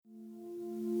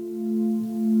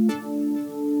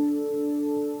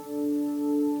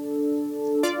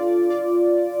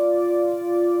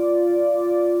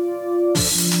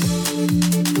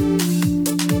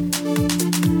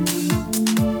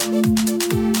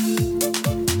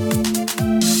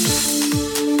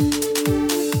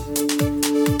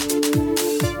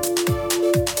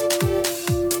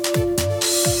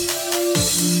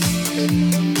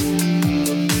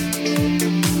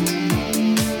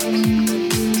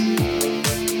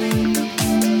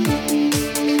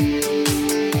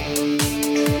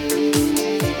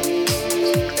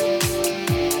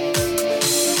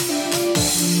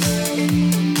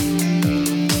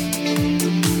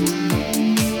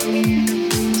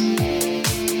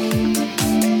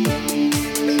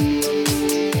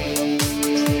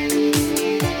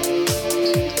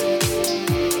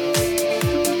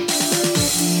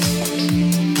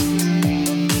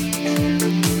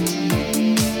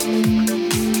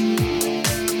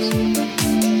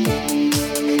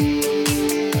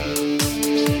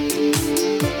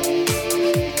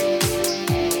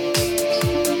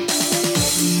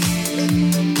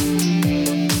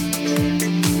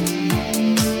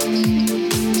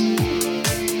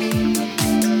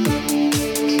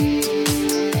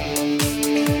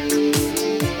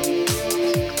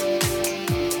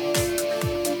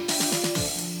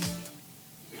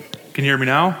hear me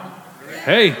now?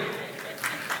 Hey, in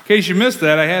case you missed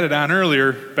that, I had it on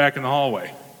earlier back in the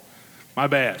hallway. My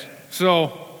bad.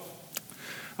 So,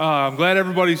 I'm glad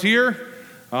everybody's here.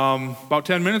 About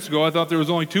 10 minutes ago, I thought there was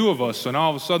only two of us, so now all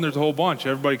of a sudden there's a whole bunch.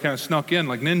 Everybody kind of snuck in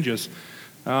like ninjas.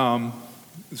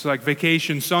 It's like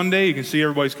vacation Sunday. You can see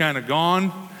everybody's kind of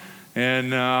gone,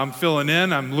 and I'm filling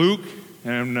in. I'm Luke,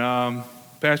 and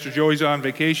Pastor Joey's on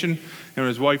vacation, and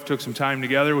his wife took some time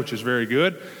together, which is very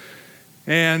good.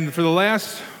 And for the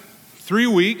last 3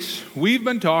 weeks, we've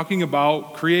been talking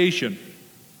about creation,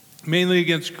 mainly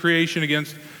against creation,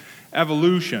 against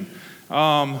evolution.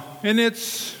 And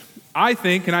it's, I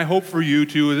think, and I hope for you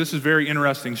too, this is very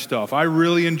interesting stuff. I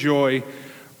really enjoy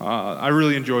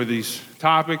these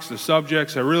topics, the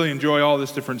subjects. I really enjoy all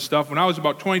this different stuff. When I was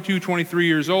about 22, 23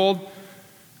 years old,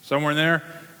 somewhere in there,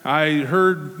 I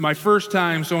heard my first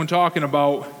time someone talking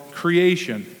about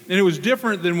creation. And it was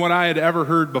different than what I had ever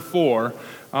heard before.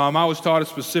 I was taught a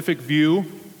specific view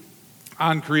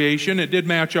on creation. It did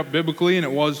match up biblically, and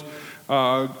it was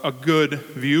a good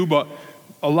view, but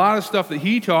a lot of stuff that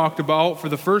he talked about for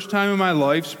the first time in my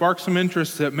life sparked some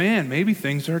interest that, man, maybe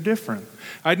things are different.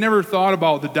 I'd never thought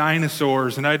about the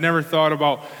dinosaurs, and I'd never thought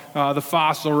about the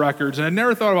fossil records, and I'd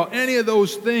never thought about any of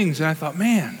those things. And I thought,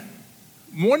 man,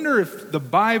 wonder if the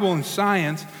Bible and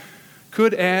science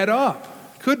could add up,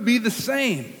 could be the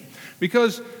same.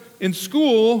 Because in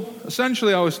school,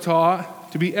 essentially I was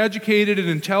taught to be educated and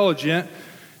intelligent,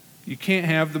 you can't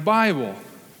have the Bible.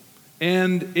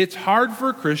 And it's hard for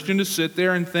a Christian to sit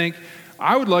there and think,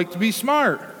 I would like to be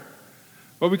smart.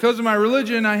 But because of my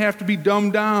religion, I have to be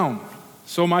dumbed down.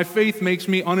 So my faith makes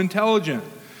me unintelligent.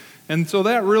 And so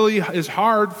that really is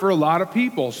hard for a lot of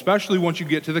people, especially once you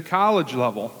get to the college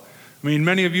level. I mean,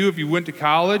 many of you, if you went to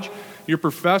college, your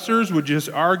professors would just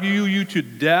argue you to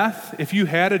death if you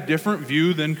had a different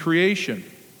view than creation.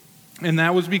 And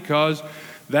that was because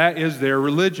that is their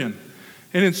religion.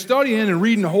 And in studying and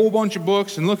reading a whole bunch of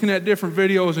books and looking at different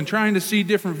videos and trying to see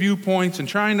different viewpoints and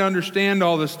trying to understand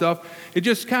all this stuff, it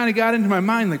just kind of got into my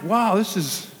mind like, wow,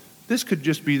 this could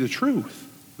just be the truth.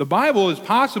 The Bible is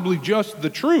possibly just the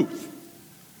truth.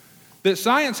 That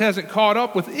science hasn't caught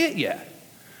up with it yet.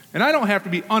 And I don't have to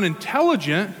be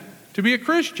unintelligent to be a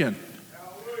Christian.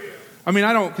 I mean,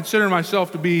 I don't consider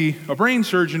myself to be a brain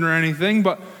surgeon or anything,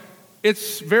 but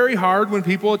it's very hard when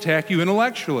people attack you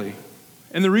intellectually.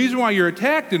 And the reason why you're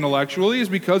attacked intellectually is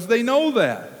because they know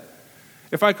that.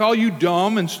 If I call you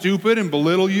dumb and stupid and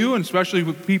belittle you, and especially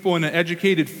with people in an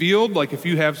educated field, like if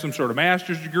you have some sort of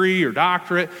master's degree or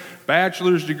doctorate,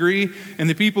 bachelor's degree, and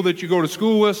the people that you go to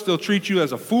school with still treat you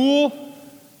as a fool,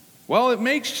 well, it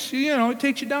makes, it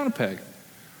takes you down a peg.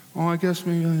 Oh, I guess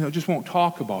maybe I just won't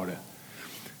talk about it.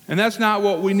 And that's not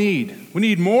what we need. We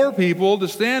need more people to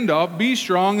stand up, be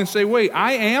strong, and say, wait,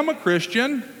 I am a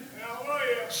Christian.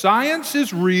 Science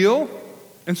is real,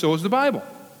 and so is the Bible.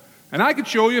 And I could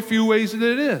show you a few ways that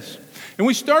it is. And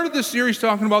we started this series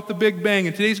talking about the Big Bang,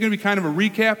 and today's going to be kind of a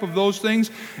recap of those things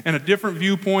and a different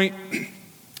viewpoint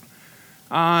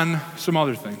on some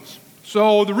other things.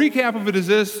 So the recap of it is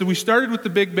this. So we started with the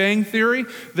Big Bang theory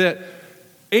that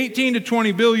 18 to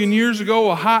 20 billion years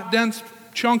ago, a hot, dense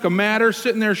chunk of matter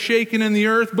sitting there shaking in the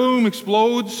earth, boom,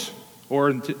 explodes, or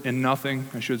in nothing,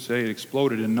 I should say. It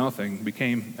exploded in nothing,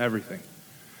 became everything.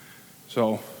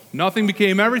 So nothing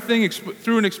became everything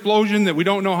through an explosion that we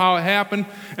don't know how it happened.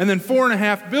 And then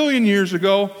 4.5 billion years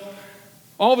ago,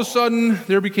 all of a sudden,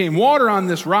 there became water on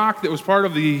this rock that was part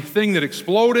of the thing that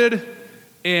exploded,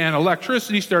 and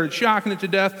electricity started shocking it to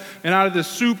death, and out of this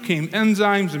soup came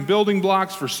enzymes and building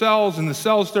blocks for cells, and the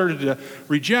cells started to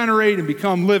regenerate and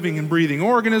become living and breathing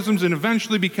organisms and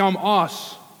eventually become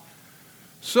us.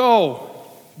 So,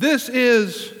 this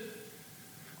is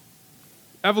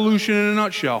evolution in a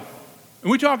nutshell.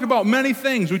 And we talked about many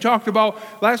things.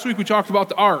 Last week we talked about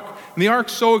the ark. And the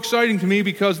ark's so exciting to me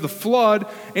because the flood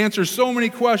answers so many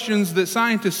questions that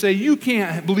scientists say, you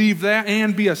can't believe that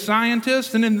and be a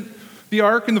scientist. And then the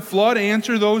ark and the flood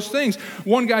answer those things.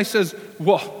 One guy says,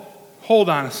 well, hold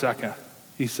on a second,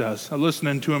 he says,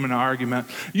 listening to him in an argument.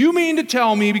 You mean to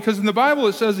tell me, because in the Bible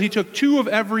it says he took two of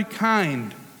every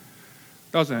kind,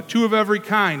 doesn't it? Two of every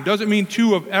kind. Doesn't mean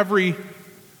two of every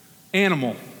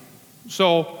animal.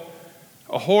 So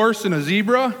a horse and a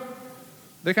zebra,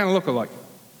 they kind of look alike.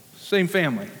 Same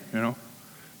family,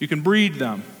 You can breed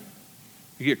them.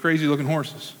 You get crazy looking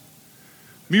horses.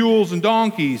 Mules and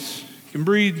donkeys can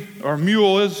breed, or a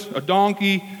mule is a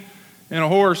donkey and a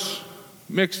horse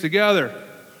mixed together.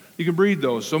 You can breed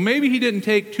those. So maybe he didn't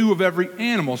take two of every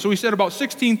animal. So he said about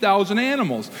 16,000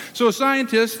 animals. So a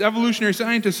scientist, evolutionary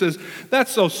scientist says,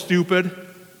 that's so stupid.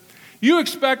 You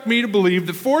expect me to believe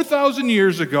that 4,000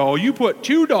 years ago, you put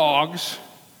two dogs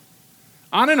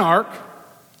on an ark,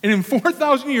 and in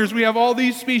 4,000 years, we have all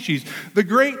these species. The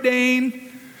Great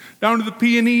Dane, down to the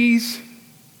Pyrenees.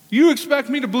 You expect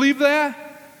me to believe that?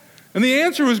 And the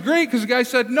answer was great, because the guy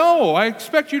said, no, I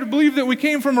expect you to believe that we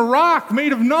came from a rock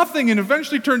made of nothing and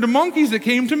eventually turned to monkeys that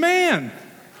came to man.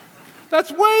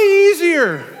 That's way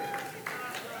easier.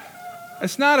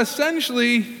 It's not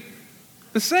essentially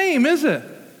the same, is it?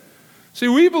 See,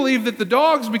 we believe that the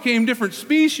dogs became different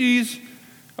species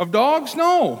of dogs.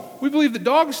 No, we believe that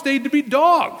dogs stayed to be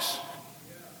dogs.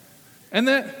 And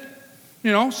that,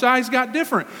 size got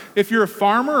different. If you're a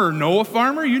farmer or know a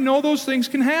farmer, you know those things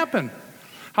can happen.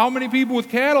 How many people with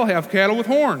cattle have cattle with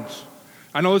horns?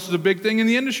 I know this is a big thing in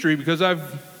the industry because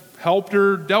I've helped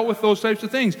or dealt with those types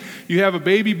of things. You have a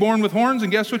baby born with horns,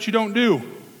 and guess what you don't do?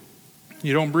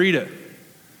 You don't breed it.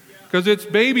 Because its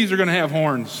babies are going to have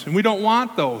horns, and we don't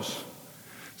want those.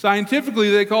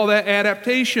 Scientifically, they call that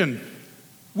adaptation.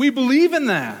 We believe in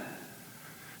that.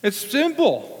 It's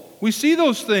simple. We see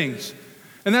those things.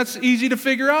 And that's easy to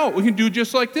figure out. We can do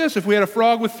just like this. If we had a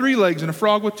frog with 3 legs and a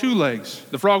frog with 2 legs.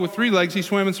 The frog with 3 legs, he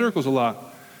swam in circles a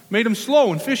lot. Made him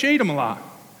slow, and fish ate him a lot.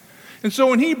 And so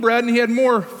when he bred and he had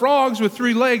more frogs with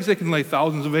 3 legs, they can lay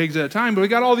thousands of eggs at a time, but we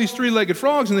got all these 3-legged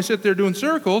frogs, and they sit there doing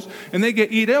circles, and they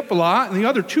get eat up a lot, and the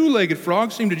other 2-legged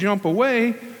frogs seem to jump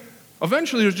away.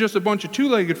 Eventually, there's just a bunch of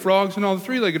 2-legged frogs, and all the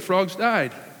 3-legged frogs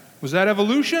died. Was that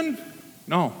evolution?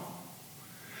 No.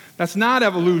 That's not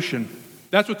evolution.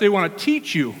 That's what they want to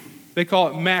teach you. They call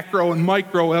it macro and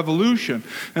micro evolution.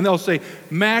 And they'll say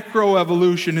macro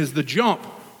evolution is the jump,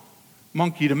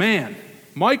 monkey to man.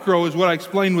 Micro is what I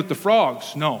explained with the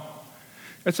frogs. No.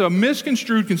 It's a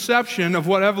misconstrued conception of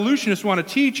what evolutionists want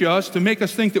to teach us to make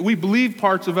us think that we believe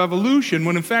parts of evolution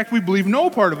when in fact we believe no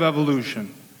part of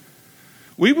evolution.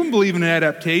 We would believe in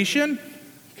adaptation.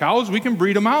 Cows, we can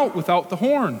breed them out without the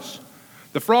horns.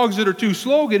 The frogs that are too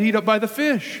slow get eaten up by the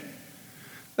fish.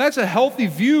 That's a healthy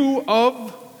view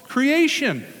of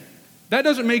creation. That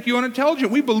doesn't make you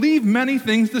unintelligent. We believe many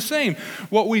things the same.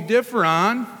 What we differ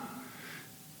on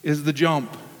is the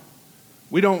jump.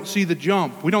 We don't see the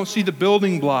jump. We don't see the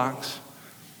building blocks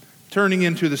turning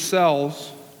into the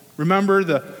cells. Remember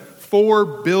the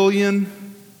 4 billion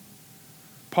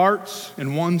parts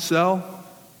in one cell?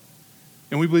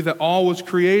 And we believe that all was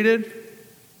created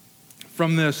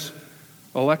from this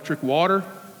electric water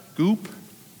goop.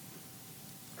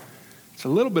 It's a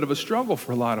little bit of a struggle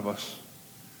for a lot of us.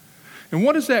 And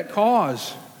what does that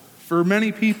cause for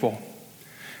many people?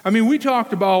 I mean, we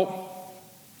talked about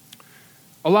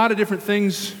a lot of different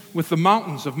things with the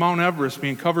mountains of Mount Everest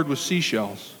being covered with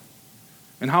seashells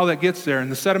and how that gets there,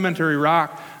 and the sedimentary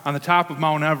rock on the top of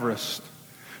Mount Everest.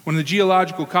 When the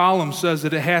geological column says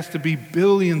that it has to be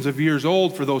billions of years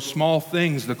old for those small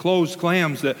things, the closed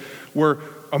clams that were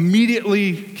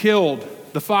immediately killed,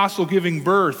 the fossil giving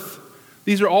birth,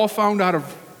 these are all found out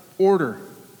of order.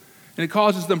 And it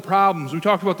causes them problems. We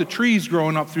talked about the trees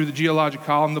growing up through the geologic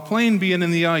column, the plane being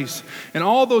in the ice. And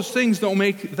all those things don't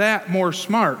make that more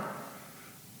smart.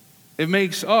 It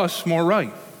makes us more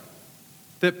right.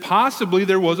 That possibly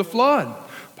there was a flood.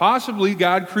 Possibly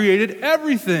God created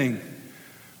everything.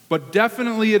 But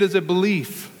definitely it is a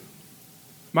belief.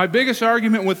 My biggest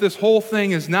argument with this whole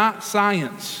thing is not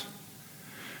science.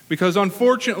 Because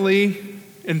unfortunately,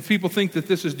 and people think that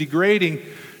this is degrading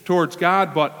towards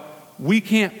God, but we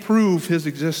can't prove his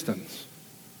existence.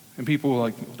 And people are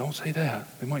like, well, don't say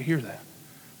that. They might hear that.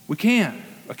 We can't.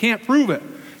 I can't prove it.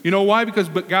 You know why? Because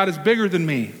God is bigger than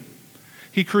me.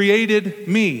 He created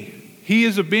me. He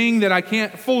is a being that I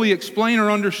can't fully explain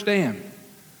or understand.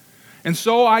 And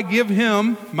so I give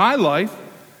him my life,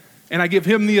 and I give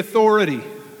him the authority.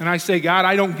 And I say, God,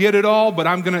 I don't get it all, but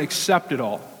I'm going to accept it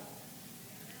all.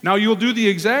 Now you'll do the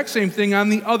exact same thing on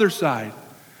the other side.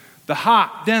 The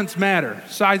hot, dense matter,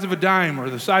 size of a dime or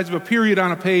the size of a period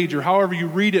on a page or however you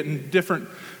read it in different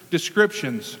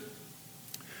descriptions.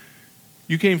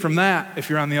 You came from that if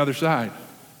you're on the other side.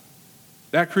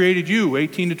 That created you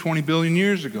 18 to 20 billion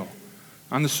years ago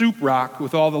on the soup rock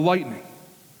with all the lightning.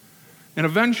 And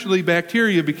eventually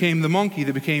bacteria became the monkey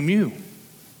that became you.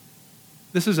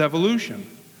 This is evolution.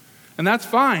 And that's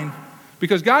fine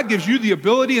because God gives you the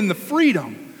ability and the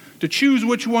freedom to choose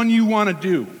which one you want to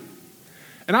do.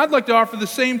 And I'd like to offer the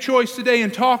same choice today in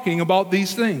talking about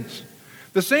these things.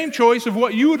 The same choice of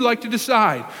what you would like to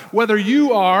decide, whether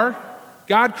you are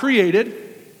God created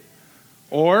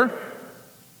or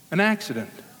an accident.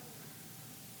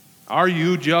 Are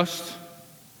you just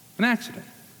an accident?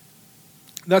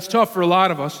 That's tough for a lot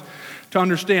of us to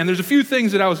understand. There's a few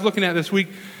things that I was looking at this week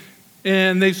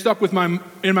And they've stuck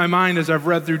in my mind as I've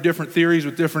read through different theories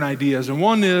with different ideas. And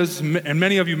one is, and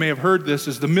many of you may have heard this,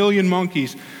 is the million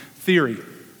monkeys theory.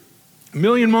 A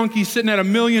million monkeys sitting at a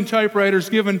million typewriters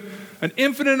given an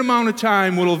infinite amount of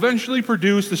time will eventually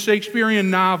produce the Shakespearean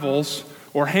novels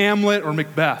or Hamlet or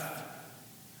Macbeth.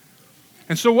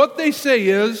 And so what they say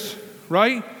is,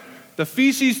 right, the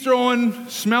feces-throwing,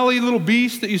 smelly little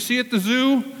beast that you see at the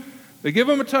zoo, they give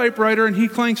him a typewriter and he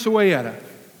clanks away at it.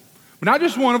 But not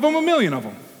just one of them, a million of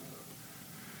them.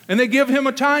 And they give him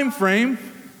a time frame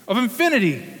of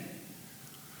infinity,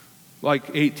 like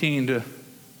 18 to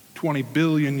 20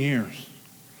 billion years.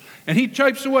 And he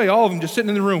types away, all of them just sitting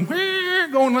in the room,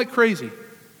 going like crazy.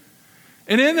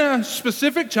 And in a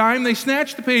specific time, they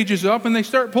snatch the pages up and they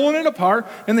start pulling it apart,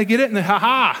 and they get it, and they,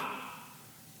 ha-ha!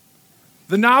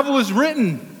 The novel is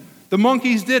written. The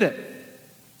monkeys did it.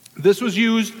 This was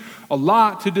used a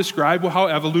lot to describe how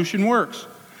evolution works.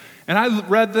 And I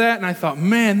read that and I thought,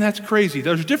 man, that's crazy.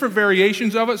 There's different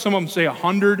variations of it. Some of them say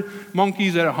 100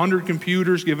 monkeys at 100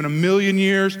 computers given a million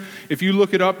years. If you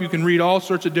look it up, you can read all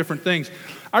sorts of different things.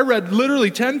 I read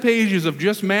literally 10 pages of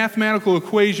just mathematical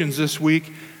equations this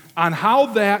week on how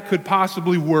that could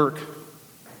possibly work.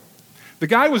 The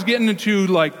guy was getting into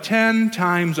like 10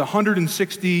 times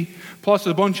 160 plus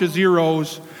a bunch of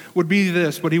zeros would be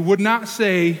this, but he would not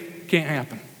say can't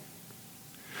happen.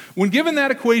 When given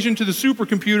that equation to the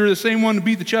supercomputer, the same one to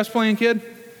beat the chess playing kid,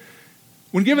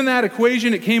 when given that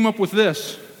equation, it came up with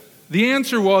this. The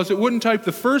answer was it wouldn't type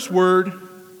the first word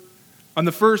on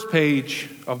the first page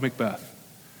of Macbeth.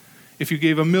 If you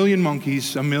gave a million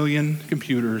monkeys, a million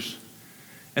computers,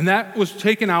 and that was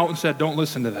taken out and said, don't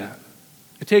listen to that.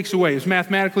 It takes away. It's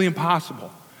mathematically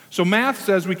impossible. So math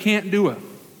says we can't do it.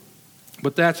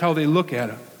 But that's how they look at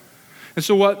it. And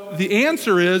so what the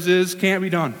answer is can't be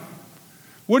done.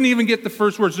 Wouldn't even get the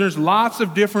first words. There's lots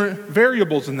of different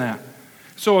variables in that.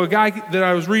 So a guy that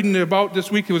I was reading about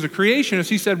this week who was a creationist,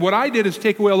 he said, what I did is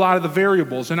take away a lot of the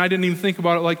variables. And I didn't even think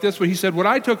about it like this, but he said, what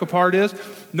I took apart is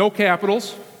no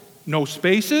capitals, no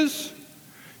spaces,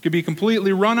 could be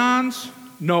completely run-ons,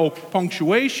 no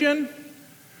punctuation,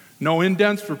 no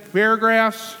indents for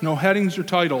paragraphs, no headings or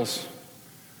titles.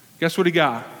 Guess what he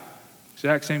got?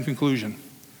 Exact same conclusion.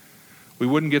 We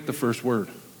wouldn't get the first word.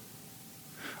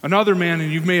 Another man,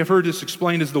 and you may have heard this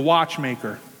explained, is the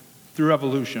watchmaker through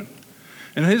evolution.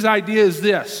 And his idea is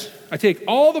this. I take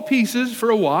all the pieces for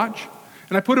a watch,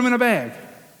 and I put them in a bag.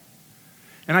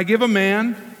 And I give a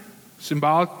man,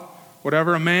 symbolic,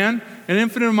 whatever, a man, an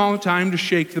infinite amount of time to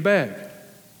shake the bag.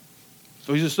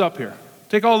 So he's just up here.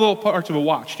 Take all the little parts of a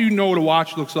watch. Do you know what a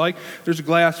watch looks like? There's a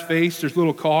glass face, there's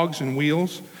little cogs and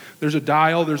wheels, there's a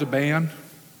dial, there's a band.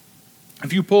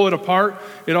 If you pull it apart,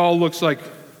 it all looks like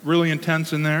really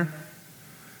intense in there.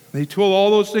 They pull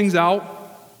all those things out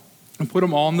and put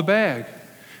them all in the bag.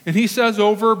 And he says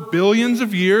over billions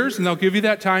of years, and they'll give you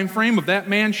that time frame of that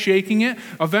man shaking it,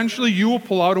 eventually you will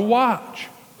pull out a watch.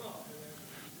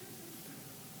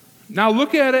 Now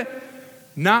look at it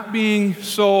not being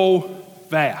so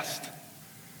vast.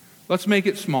 Let's make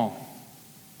it small.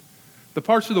 The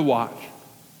parts of the watch.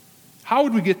 How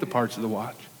would we get the parts of the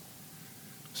watch?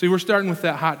 See, we're starting with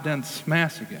that hot, dense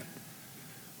mass again.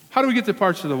 How do we get the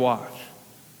parts of the watch?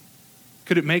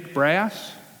 Could it make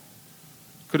brass?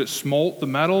 Could it smolt the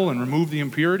metal and remove the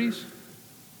impurities?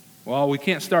 Well, we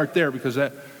can't start there because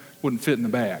that wouldn't fit in the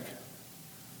bag.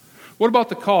 What about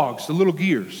the cogs, the little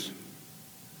gears,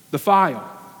 the file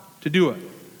to do it?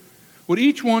 Would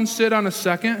each one sit on a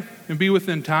second and be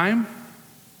within time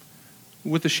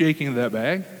with the shaking of that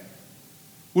bag?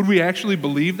 Would we actually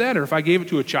believe that? Or if I gave it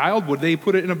to a child, would they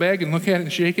put it in a bag and look at it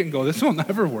and shake it and go, this will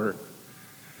never work?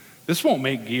 This won't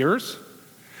make gears.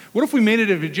 What if we made it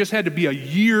if it just had to be a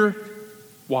year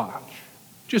watch?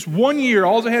 Just 1 year,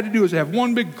 all it had to do is have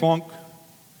one big clunk,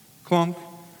 clunk,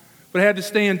 but it had to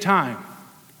stay in time.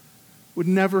 Would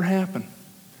never happen.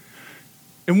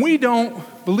 And we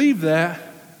don't believe that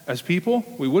as people.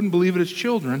 We wouldn't believe it as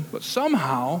children, but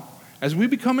somehow, as we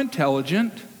become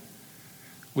intelligent,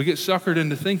 we get suckered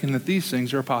into thinking that these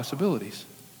things are possibilities.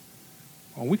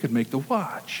 Well, we could make the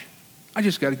watch. I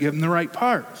just got to give them the right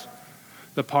parts.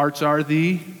 The parts are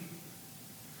the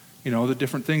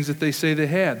different things that they say they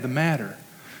had, the matter.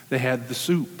 They had the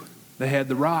soup. They had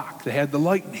the rock. They had the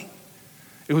lightning.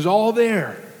 It was all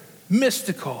there.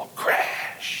 Mystical.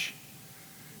 Crash.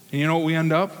 And you know what we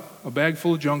end up? A bag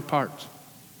full of junk parts.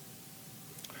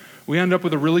 We end up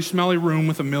with a really smelly room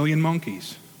with a million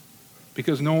monkeys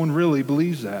because no one really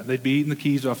believes that. They'd be eating the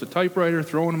keys off the typewriter,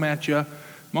 throwing them at you.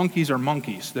 Monkeys are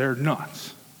monkeys. They're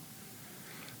nuts.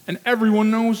 And everyone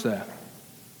knows that.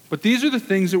 But these are the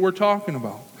things that we're talking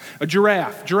about. A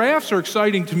giraffe. Giraffes are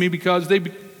exciting to me because they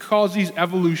cause these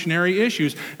evolutionary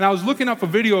issues. And I was looking up a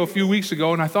video a few weeks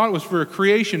ago, and I thought it was for a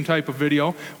creation type of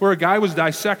video, where a guy was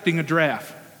dissecting a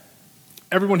giraffe.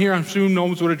 Everyone here, I assume,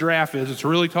 knows what a giraffe is. It's a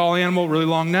really tall animal, really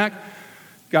long neck,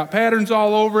 got patterns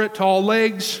all over it, tall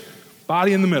legs,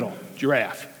 body in the middle,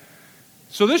 giraffe.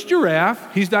 So this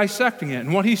giraffe, he's dissecting it,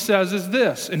 and what he says is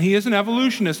this, and he is an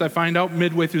evolutionist, I find out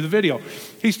midway through the video.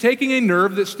 He's taking a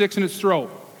nerve that sticks in its throat,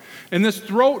 and this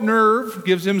throat nerve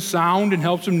gives him sound and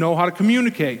helps him know how to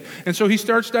communicate. And so he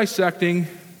starts dissecting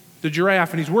the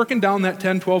giraffe, and he's working down that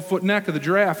 10, 12-foot neck of the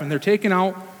giraffe, and they're taking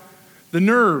out the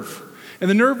nerve. And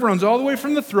the nerve runs all the way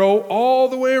from the throat, all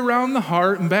the way around the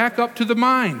heart, and back up to the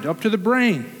mind, up to the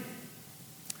brain.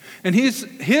 And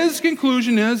his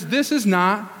conclusion is, this is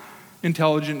not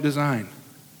intelligent design.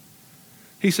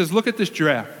 He says, look at this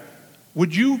giraffe.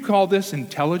 Would you call this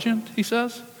intelligent, he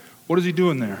says? What is he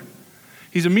doing there?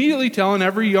 He's immediately telling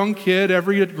every young kid,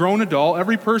 every grown adult,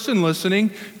 every person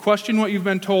listening, question what you've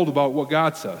been told about what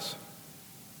God says.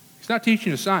 He's not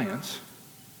teaching you science.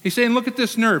 He's saying, look at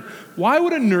this nerve. Why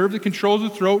would a nerve that controls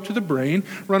the throat to the brain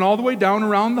run all the way down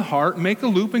around the heart, make a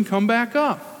loop, and come back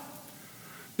up?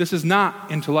 This is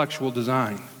not intellectual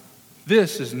design.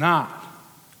 This is not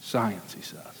science, he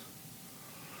says.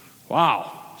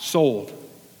 Wow, sold.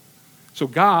 So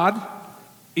God,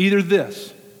 either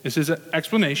this is his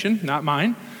explanation, not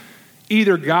mine.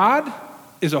 Either God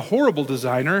is a horrible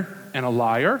designer and a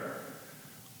liar,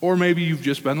 or maybe you've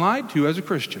just been lied to as a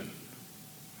Christian.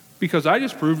 Because I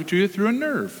just proved it to you through a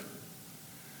nerve.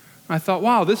 I thought,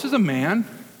 wow, this is a man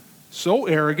so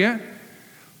arrogant.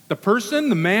 The person,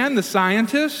 the man, the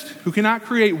scientist who cannot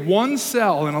create one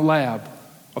cell in a lab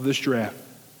of this giraffe.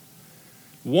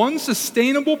 One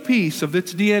sustainable piece of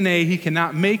its DNA he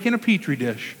cannot make in a petri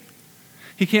dish.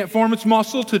 He can't form its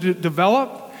muscle to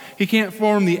develop. He can't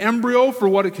form the embryo for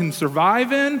what it can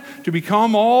survive in, to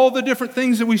become all the different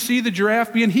things that we see the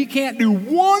giraffe being. He can't do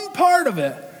one part of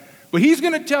it. But he's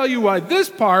going to tell you why this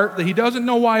part, that he doesn't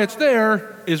know why it's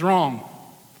there, is wrong.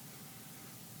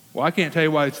 Well, I can't tell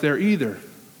you why it's there either.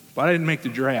 But I didn't make the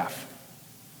giraffe.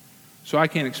 So I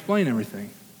can't explain everything.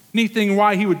 Neat thing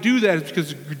why he would do that is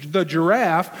because the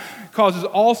giraffe causes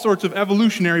all sorts of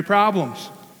evolutionary problems.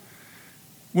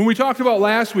 When we talked about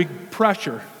last week,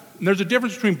 pressure, and there's a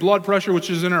difference between blood pressure, which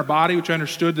is in our body, which I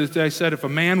understood that I said if a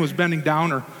man was bending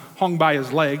down or hung by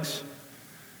his legs,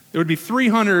 there would be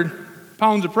 300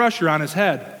 pounds of pressure on his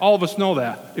head. All of us know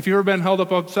that. If you've ever been held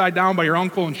up upside down by your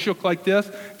uncle and shook like this,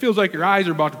 it feels like your eyes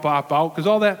are about to pop out because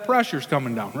all that pressure's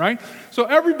coming down, right? So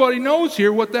everybody knows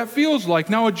here what that feels like.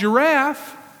 Now a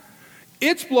giraffe,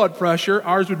 its blood pressure,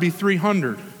 ours would be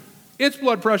 300. Its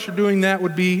blood pressure doing that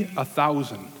would be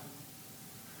 1,000.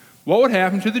 What would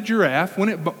happen to the giraffe when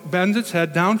it bends its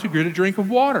head down to get a drink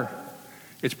of water?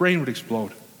 Its brain would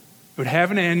explode. It would have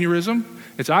an aneurysm,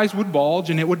 its eyes would bulge,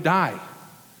 and it would die.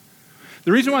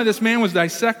 The reason why this man was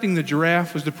dissecting the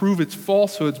giraffe was to prove its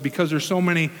falsehoods because there's so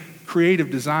many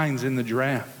creative designs in the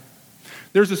giraffe.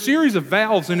 There's a series of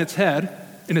valves in its head,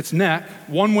 in its neck,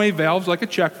 one-way valves like a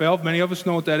check valve, many of us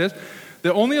know what that is,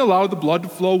 that only allow the blood to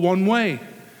flow one way.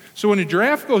 So when a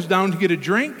giraffe goes down to get a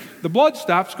drink, the blood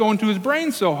stops going to his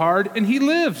brain so hard and he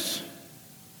lives.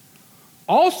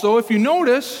 Also, if you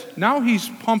notice, now he's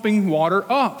pumping water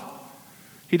up.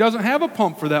 He doesn't have a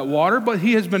pump for that water, but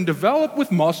he has been developed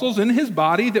with muscles in his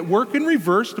body that work in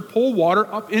reverse to pull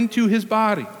water up into his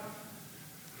body.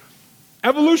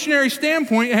 Evolutionary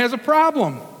standpoint, it has a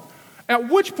problem. At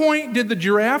which point did the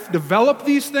giraffe develop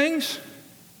these things?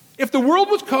 If the world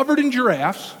was covered in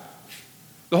giraffes,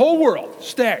 the whole world,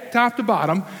 stacked top to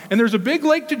bottom, and there's a big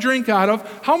lake to drink out of,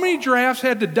 how many giraffes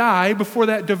had to die before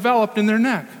that developed in their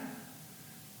neck?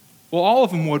 Well, all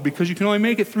of them would, because you can only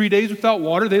make it 3 days without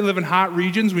water. They live in hot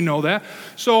regions, we know that.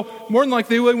 So more than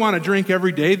likely, they would want to drink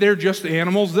every day. They're just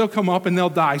animals. They'll come up and they'll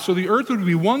die. So the earth would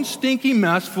be one stinky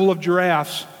mess full of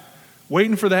giraffes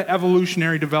waiting for that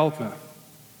evolutionary development.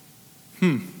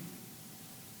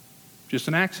 Just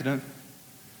an accident.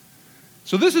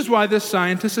 So this is why this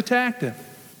scientist attacked it.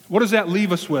 What does that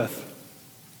leave us with?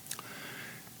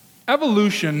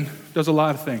 Evolution does a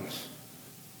lot of things.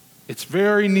 It's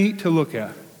very neat to look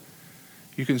at.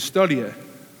 You can study it,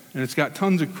 and it's got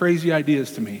tons of crazy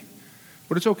ideas to me.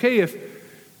 But it's okay if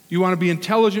you want to be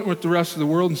intelligent with the rest of the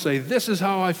world and say, this is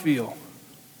how I feel.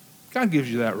 God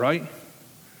gives you that right.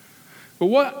 But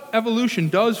what evolution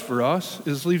does for us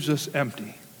is leaves us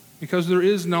empty, because there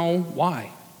is no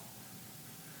why.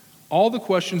 All the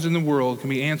questions in the world can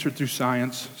be answered through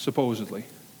science, supposedly,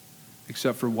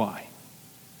 except for why.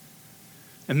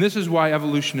 And this is why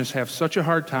evolutionists have such a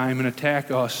hard time and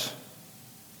attack us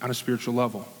on a spiritual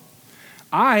level.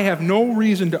 I have no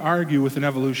reason to argue with an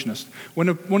evolutionist.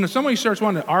 When somebody starts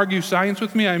wanting to argue science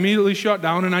with me, I immediately shut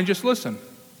down and I just listen.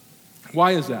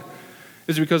 Why is that?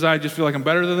 Is it because I just feel like I'm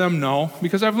better than them? No.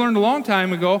 Because I've learned a long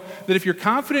time ago that if you're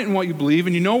confident in what you believe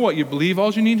and you know what you believe,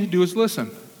 all you need to do is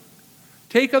listen.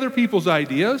 Take other people's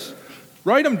ideas,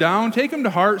 write them down, take them to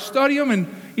heart, study them,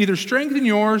 and either strengthen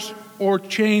yours or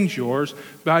change yours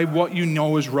by what you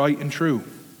know is right and true.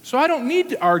 So I don't need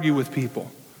to argue with people.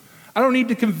 I don't need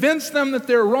to convince them that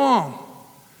they're wrong.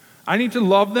 I need to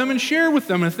love them and share with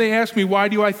them. And if they ask me, why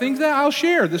do I think that? I'll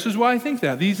share. This is why I think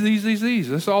that. These. This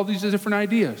is all these different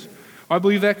ideas. I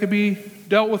believe that could be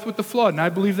dealt with the flood, and I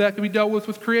believe that could be dealt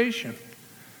with creation.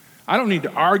 I don't need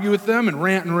to argue with them and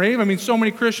rant and rave. I mean, so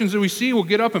many Christians that we see will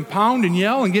get up and pound and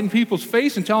yell and get in people's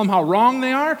face and tell them how wrong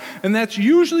they are. And that's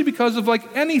usually because of,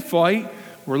 like any fight,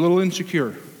 we're a little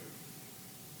insecure.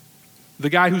 The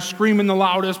guy who's screaming the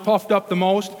loudest, puffed up the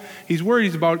most, he's worried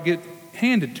he's about to get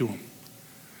handed to him.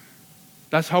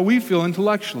 That's how we feel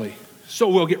intellectually. So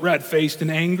we'll get red-faced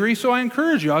and angry. So I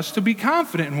encourage us to be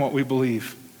confident in what we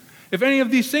believe. If any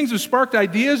of these things have sparked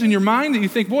ideas in your mind that you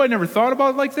think, boy, I never thought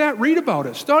about it like that, read about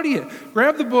it, study it,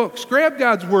 grab the books, grab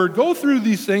God's Word, go through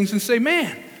these things and say,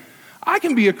 man, I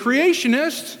can be a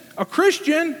creationist, a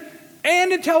Christian,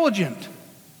 and intelligent.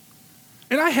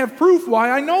 And I have proof why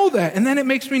I know that. And then it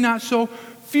makes me not so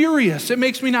furious. It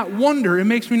makes me not wonder. It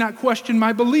makes me not question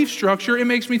my belief structure. It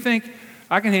makes me think,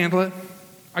 I can handle it.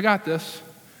 I got this.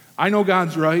 I know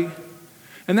God's right.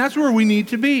 And that's where we need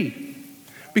to be.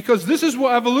 Because this is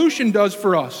what evolution does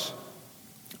for us.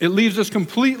 It leaves us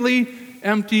completely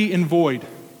empty and void.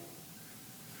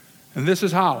 And this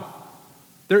is how.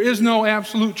 There is no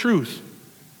absolute truth.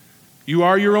 You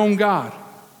are your own God.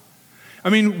 I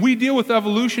mean, we deal with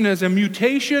evolution as a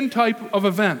mutation type of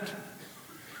event.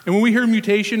 And when we hear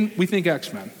mutation, we think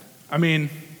X-Men. I mean,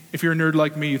 if you're a nerd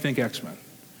like me, you think X-Men.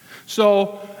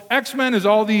 So X-Men is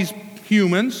all these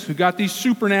humans who got these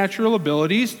supernatural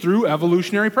abilities through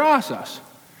evolutionary process.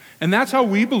 And that's how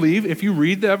we believe, if you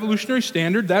read the evolutionary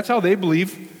standard, that's how they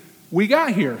believe we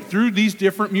got here, through these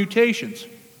different mutations.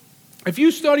 If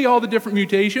you study all the different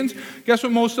mutations, guess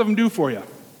what most of them do for you?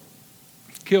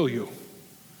 Kill you.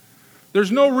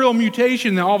 There's no real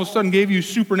mutation that all of a sudden gave you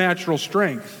supernatural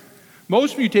strength.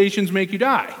 Most mutations make you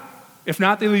die. If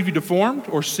not, they leave you deformed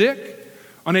or sick,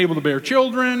 unable to bear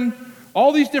children,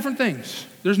 all these different things.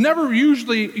 There's never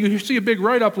usually, you see a big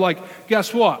write-up like,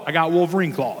 guess what? I got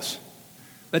Wolverine claws.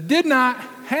 That did not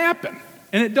happen,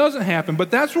 and it doesn't happen,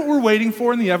 but that's what we're waiting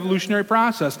for in the evolutionary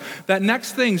process, that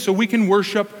next thing, so we can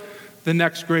worship the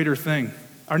next greater thing,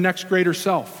 our next greater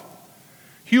self.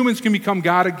 Humans can become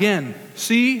God again.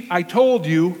 See, I told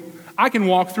you, I can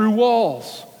walk through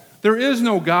walls. There is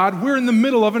no God. We're in the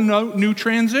middle of a new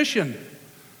transition.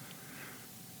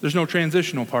 There's no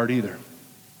transitional part either.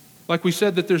 Like we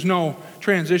said that there's no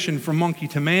transition from monkey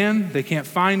to man. They can't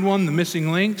find one, the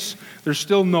missing links. There's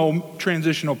still no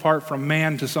transitional part from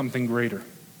man to something greater.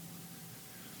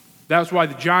 That's why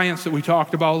the giants that we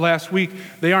talked about last week,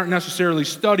 they aren't necessarily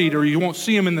studied, or you won't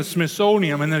see them in the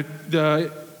Smithsonian. And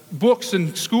the books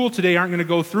in school today aren't going to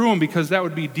go through them because that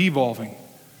would be devolving.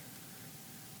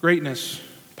 Greatness,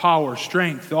 power,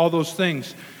 strength, all those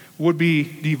things would be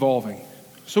devolving.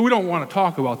 So we don't want to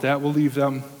talk about that. We'll leave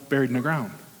them buried in the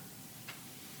ground.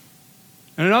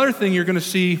 And another thing you're going to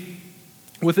see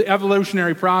with the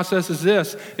evolutionary process is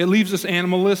this. It leaves us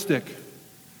animalistic.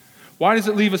 Why does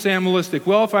it leave us animalistic?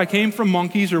 Well, if I came from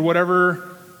monkeys, or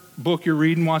whatever book you're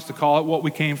reading wants to call it, what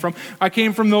we came from, I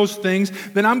came from those things,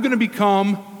 then I'm going to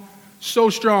become so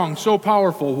strong, so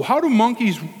powerful. How do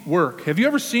monkeys work? Have you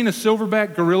ever seen a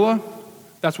silverback gorilla?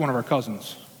 That's one of our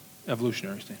cousins,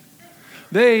 evolutionary standard.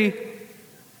 They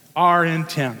are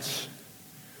intense.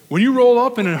 When you roll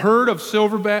up in a herd of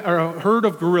silverback or a herd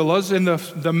of gorillas, and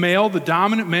the male, the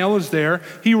dominant male is there,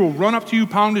 he will run up to you,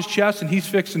 pound his chest, and he's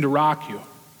fixing to rock you.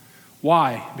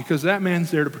 Why? Because that man's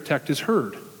there to protect his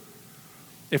herd.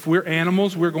 If we're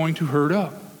animals, we're going to herd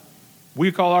up.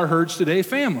 We call our herds today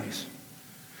families.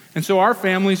 And so our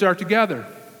families are together.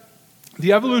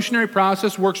 The evolutionary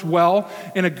process works well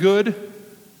in a good,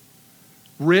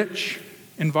 rich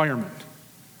environment.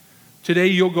 Today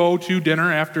you'll go to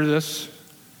dinner after this,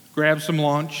 grab some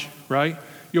lunch, right?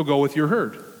 You'll go with your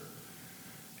herd.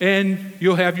 And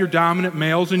you'll have your dominant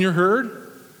males in your herd.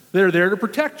 They're there to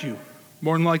protect you.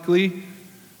 More than likely,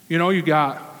 you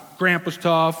got grandpa's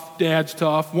tough, dad's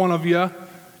tough, one of you,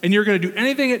 and you're going to do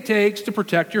anything it takes to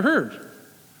protect your herd.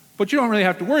 But you don't really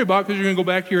have to worry about it because you're going to go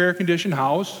back to your air-conditioned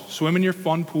house, swim in your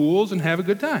fun pools, and have a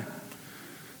good time.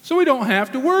 So we don't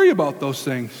have to worry about those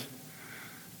things.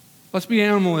 Let's be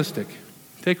animalistic.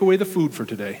 Take away the food for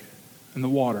today and the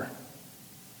water.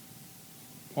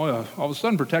 Well, all of a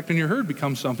sudden protecting your herd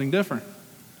becomes something different,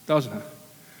 doesn't it?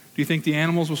 Do you think the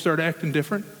animals will start acting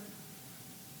different?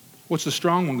 What's the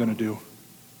strong one going to do?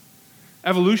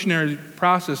 Evolutionary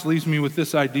process leaves me with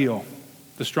this ideal.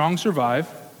 The strong survive,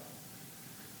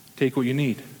 take what you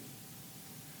need.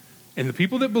 And the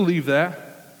people that believe that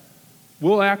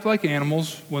will act like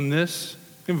animals when this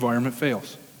environment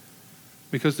fails,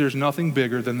 because there's nothing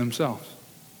bigger than themselves.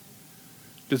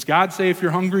 Does God say if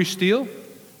you're hungry, steal?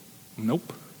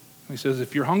 Nope. He says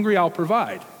if you're hungry, I'll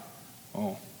provide.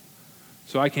 Oh,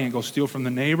 so I can't go steal from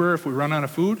the neighbor if we run out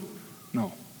of food?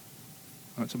 No.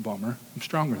 That's a bummer. I'm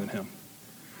stronger than him.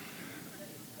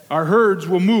 Our herds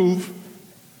will move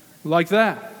like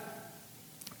that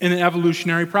in an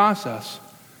evolutionary process.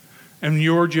 And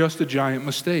you're just a giant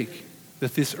mistake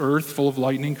that this earth full of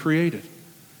lightning created.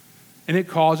 And it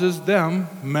causes them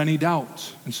many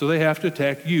doubts. And so they have to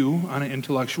attack you on an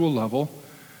intellectual level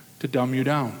to dumb you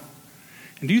down.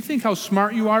 And do you think how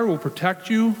smart you are will protect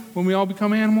you when we all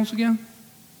become animals again?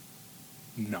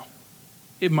 No.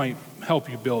 It might help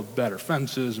you build better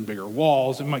fences and bigger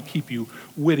walls. It might keep you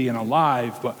witty and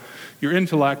alive. But your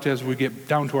intellect, as we get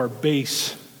down to our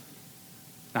base,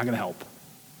 not going to help.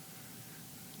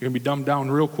 You're going to be dumbed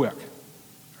down real quick,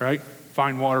 right?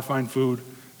 Find water, find food,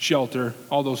 shelter,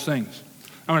 all those things.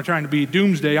 I'm not trying to be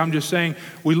doomsday. I'm just saying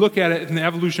we look at it in the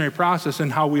evolutionary process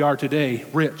and how we are today,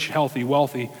 rich, healthy,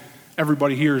 wealthy.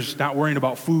 Everybody here is not worrying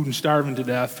about food and starving to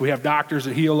death. We have doctors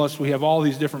that heal us. We have all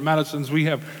these different medicines. We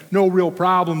have no real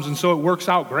problems, and so it works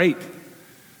out great.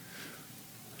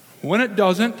 When it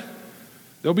doesn't,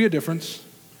 there'll be a difference,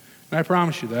 and I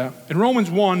promise you that. In Romans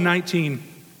 1:19,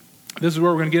 this is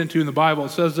where we're going to get into in the Bible.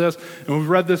 It says this, and we've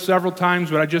read this several times,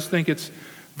 but I just think it's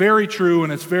very true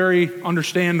and it's very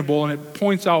understandable, and it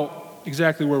points out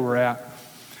exactly where we're at.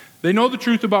 They know the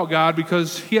truth about God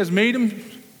because he has made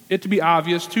it to be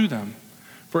obvious to them.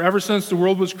 For ever since the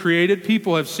world was created,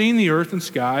 people have seen the earth and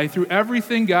sky through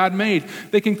everything God made.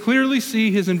 They can clearly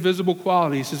see his invisible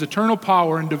qualities, his eternal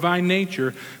power and divine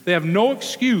nature. They have no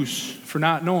excuse for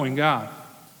not knowing God.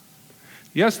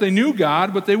 Yes, they knew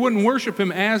God, but they wouldn't worship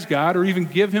him as God or even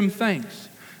give him thanks.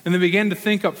 And they began to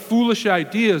think up foolish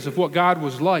ideas of what God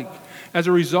was like. As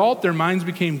a result, their minds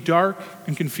became dark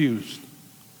and confused.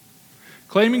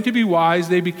 Claiming to be wise,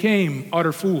 they became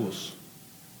utter fools.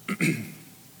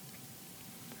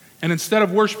 And instead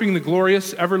of worshiping the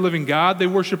glorious, ever-living God, they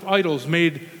worship idols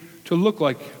made to look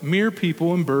like mere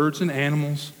people and birds and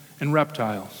animals and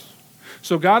reptiles.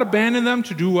 So God abandoned them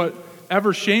to do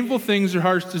whatever shameful things their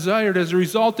hearts desired. As a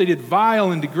result, they did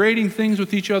vile and degrading things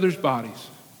with each other's bodies.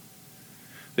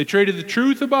 They traded the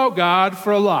truth about God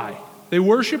for a lie. They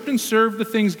worshiped and served the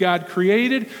things God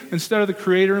created instead of the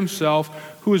Creator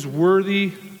himself, who is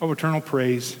worthy of eternal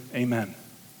praise. Amen.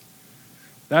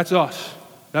 That's us.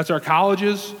 That's our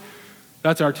colleges.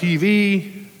 That's our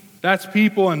TV. That's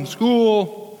people in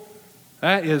school.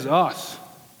 That is us.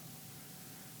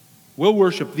 We'll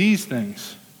worship these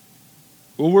things.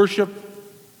 We'll worship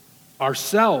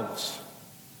ourselves.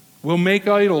 We'll make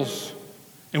idols.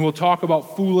 And we'll talk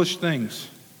about foolish things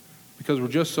because we're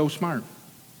just so smart.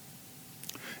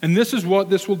 And this is what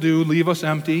this will do: leave us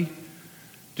empty,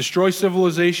 destroy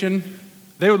civilization.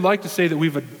 They would like to say that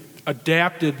we've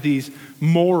adapted these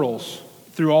morals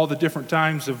through all the different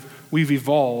times we've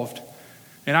evolved.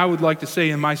 And I would like to say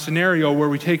in my scenario where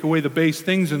we take away the base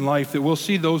things in life that we'll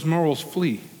see those morals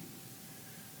flee.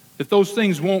 That those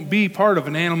things won't be part of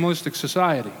an animalistic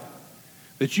society.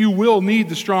 That you will need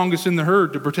the strongest in the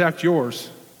herd to protect yours.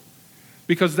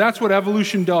 Because that's what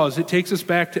evolution does. It takes us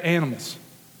back to animals.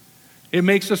 It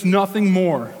makes us nothing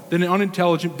more than an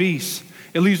unintelligent beast.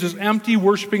 It leaves us empty,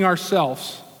 worshiping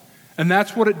ourselves. And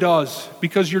that's what it does,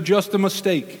 because you're just a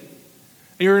mistake.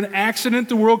 You're an accident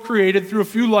the world created through a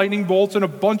few lightning bolts in a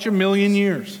bunch of million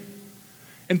years.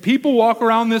 And people walk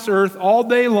around this earth all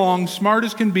day long, smart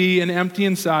as can be, and empty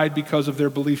inside because of their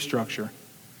belief structure.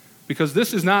 Because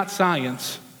this is not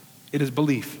science, it is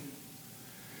belief.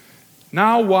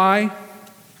 Now, why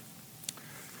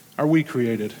are we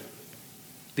created?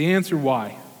 The answer,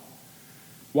 why.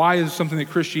 Why is something that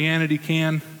Christianity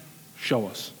can show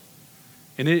us.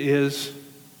 And it is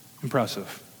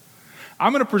impressive.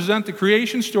 I'm going to present the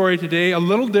creation story today a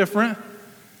little different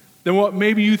than what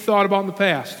maybe you thought about in the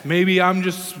past. Maybe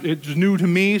it's new to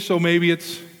me, so maybe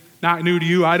it's not new to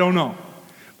you. I don't know.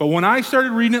 But when I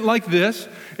started reading it like this,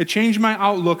 it changed my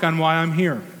outlook on why I'm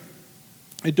here.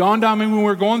 It dawned on me when we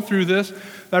were going through this.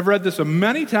 I've read this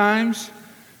many times,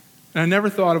 and I never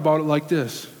thought about it like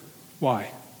this. Why?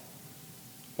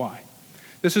 Why?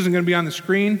 This isn't going to be on the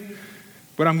screen,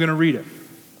 but I'm going to read it.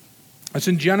 It's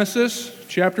in Genesis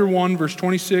chapter 1, verse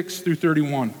 26 through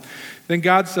 31. Then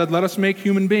God said, let us make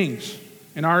human beings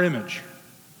in our image.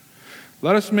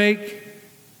 Let us make,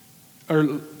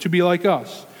 or to be like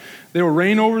us. They will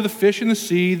reign over the fish in the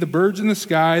sea, the birds in the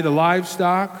sky, the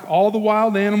livestock, all the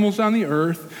wild animals on the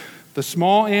earth, the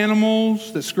small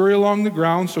animals that scurry along the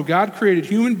ground. So God created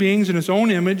human beings in his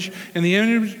own image. In the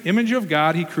image of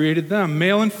God, he created them.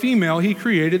 Male and female, he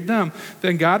created them.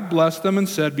 Then God blessed them and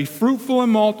said, be fruitful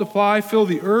and multiply, fill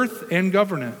the earth and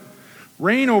govern it.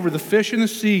 Reign over the fish in the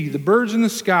sea, the birds in the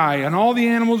sky, and all the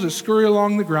animals that scurry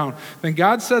along the ground. Then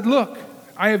God said, look,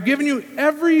 I have given you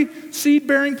every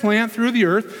seed-bearing plant through the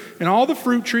earth and all the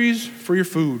fruit trees for your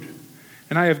food.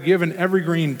 And I have given every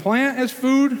green plant as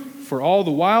food for all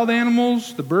the wild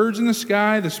animals, the birds in the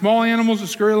sky, the small animals that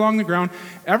scurry along the ground,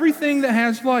 everything that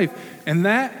has life. And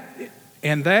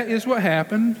that is what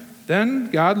happened. Then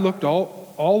God looked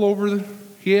all over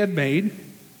he had made,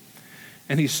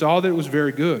 and he saw that it was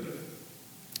very good.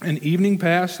 And evening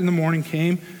passed and the morning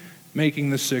came,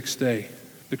 making the sixth day.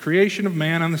 The creation of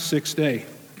man on the sixth day.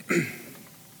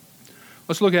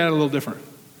 Let's look at it a little different.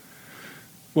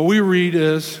 What we read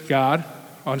is God,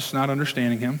 us not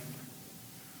understanding him,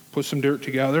 put some dirt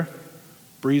together,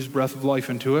 breathes breath of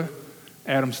life into it.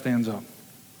 Adam stands up.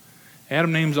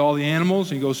 Adam names all the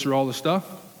animals. He goes through all the stuff.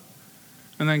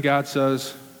 And then God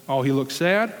says, oh, he looks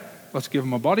sad. Let's give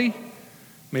him a buddy.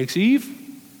 Makes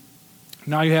Eve.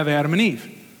 Now you have Adam and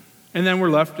Eve. And then we're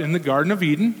left in the Garden of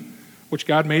Eden, which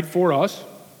God made for us.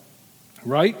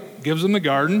 Right? Gives them the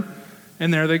garden.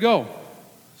 And there they go.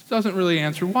 This doesn't really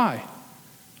answer why,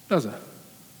 does it?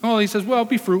 Well, he says, well,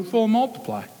 be fruitful and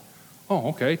multiply.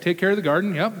 Oh, okay, take care of the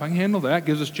garden. Yep, I can handle that.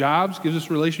 Gives us jobs, gives us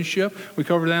relationship. We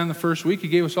covered that in the first week. He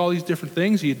gave us all these different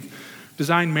things. He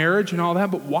designed marriage and all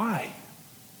that, but why?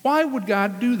 Why would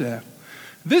God do that?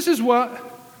 This is what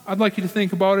I'd like you to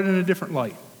think about it in a different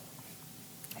light.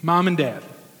 Mom and dad,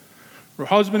 or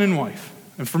husband and wife.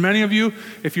 And for many of you,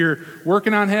 if you're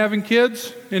working on having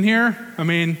kids in here, I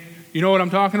mean, you know what I'm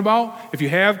talking about? If you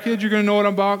have kids, you're going to know what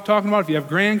I'm talking about. If you have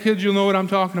grandkids, you'll know what I'm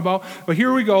talking about. But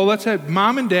here we go. Let's have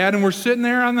mom and dad, and we're sitting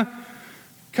there on the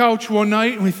couch one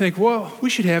night, and we think, well, we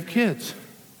should have kids.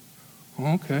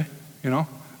 Okay,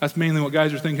 that's mainly what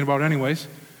guys are thinking about anyways,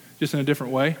 just in a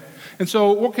different way. And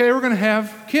so, okay, we're going to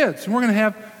have kids, and we're going to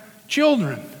have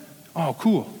children. Oh,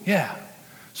 cool, yeah.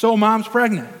 So mom's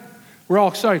pregnant. We're all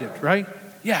excited, right?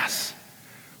 Yes.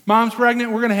 Mom's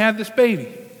pregnant, we're going to have this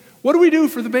baby. What do we do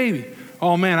for the baby?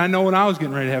 Oh man, I know when I was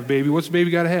getting ready to have a baby, what's the baby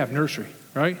got to have? Nursery,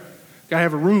 right? Got to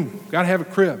have a room, got to have a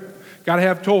crib, got to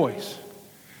have toys,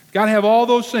 got to have all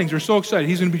those things. We're so excited.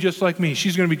 He's going to be just like me.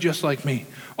 She's going to be just like me.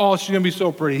 Oh, she's going to be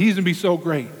so pretty. He's going to be so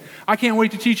great. I can't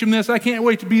wait to teach him this. I can't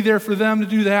wait to be there for them to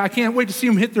do that. I can't wait to see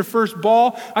them hit their first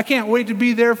ball. I can't wait to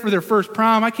be there for their first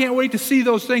prom. I can't wait to see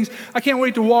those things. I can't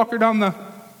wait to walk her down the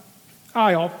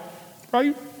aisle,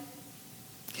 right?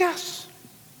 Yes.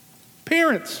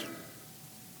 Parents.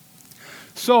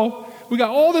 So we got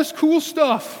all this cool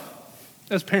stuff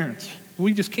as parents.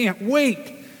 We just can't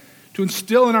wait to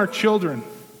instill in our children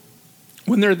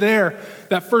when they're there,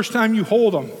 that first time you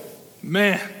hold them,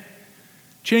 man,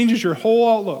 changes your whole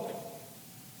outlook.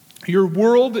 Your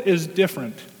world is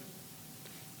different.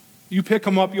 You pick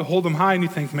them up, you hold them high, and you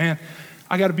think, man,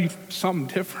 I got to be something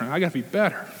different. I got to be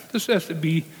better. This has to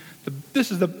be,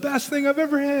 this is the best thing I've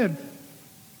ever had.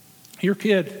 Your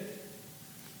kid.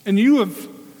 And you have,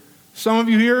 some of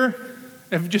you here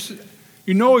have just,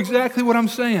 you know exactly what I'm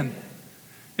saying.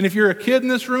 And if you're a kid in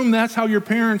this room, that's how your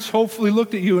parents hopefully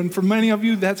looked at you. And for many of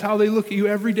you, that's how they look at you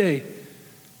every day.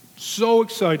 So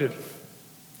excited.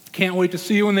 Can't wait to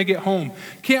see you when they get home.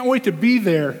 Can't wait to be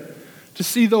there to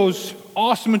see those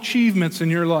awesome achievements in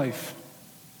your life.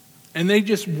 And they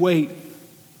just wait.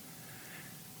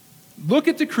 Look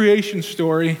at the creation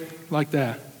story like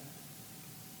that.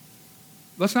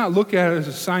 Let's not look at it as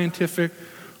a scientific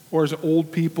or as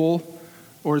old people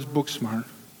or as book smart.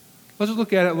 Let's just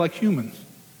look at it like humans.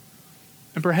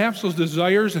 And perhaps those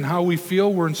desires and how we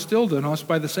feel were instilled in us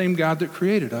by the same God that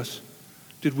created us.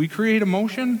 Did we create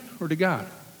emotion or did God?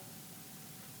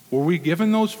 Were we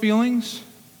given those feelings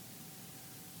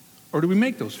or did we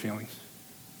make those feelings?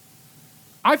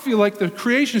 I feel like the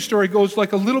creation story goes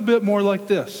like a little bit more like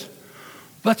this.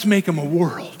 Let's make them a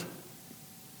world.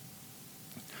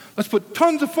 Let's put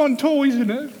tons of fun toys in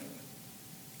it.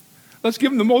 Let's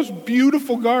give them the most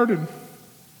beautiful garden.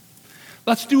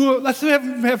 Let's have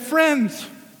them have friends.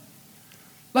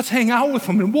 Let's hang out with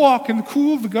them and walk in the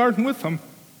cool of the garden with them.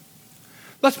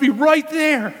 Let's be right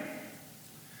there.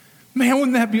 Man,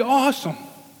 wouldn't that be awesome?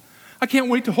 I can't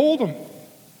wait to hold him.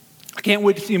 I can't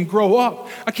wait to see him grow up.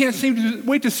 I can't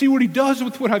wait to see what he does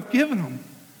with what I've given him.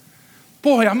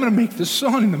 Boy, I'm going to make the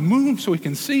sun and the moon so he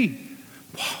can see.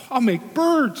 I'll make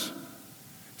birds.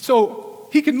 So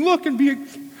he can look and be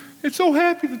so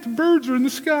happy that the birds are in the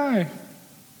sky.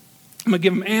 I'm going to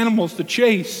give him animals to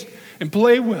chase and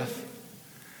play with.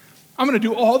 I'm going to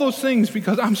do all those things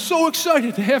because I'm so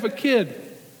excited to have a kid.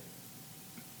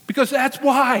 Because that's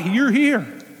why you're here.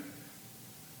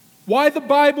 Why the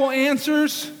Bible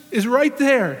answers is right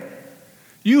there.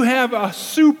 You have a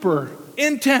super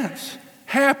intense,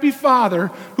 happy Father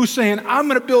who's saying, I'm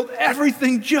going to build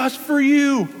everything just for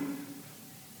you.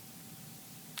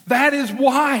 That is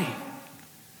why.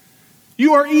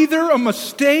 You are either a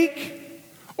mistake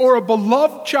or a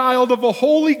beloved child of a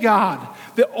holy God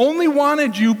that only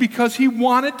wanted you because he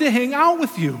wanted to hang out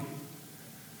with you.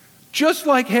 Just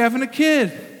like having a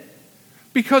kid.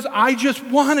 Because I just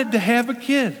wanted to have a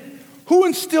kid. Who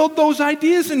instilled those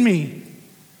ideas in me?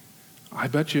 I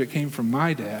bet you it came from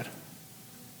my dad.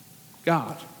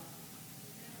 God.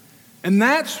 And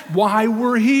that's why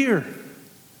we're here.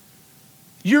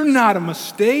 You're not a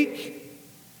mistake.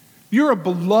 You're a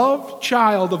beloved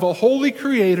child of a holy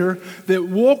creator that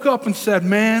woke up and said,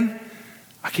 man,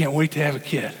 I can't wait to have a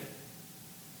kid.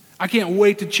 I can't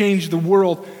wait to change the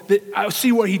world. I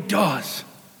see what he does.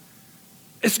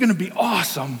 It's going to be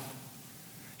awesome.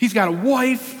 He's got a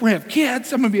wife. We're going to have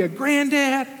kids. I'm going to be a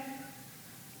granddad.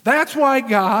 That's why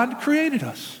God created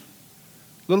us.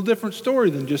 A little different story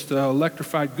than just an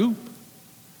electrified goop.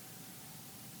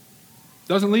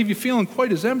 Doesn't leave you feeling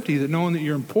quite as empty that knowing that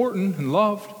you're important and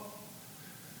loved.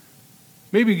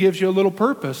 Maybe it gives you a little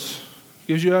purpose,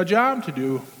 gives you a job to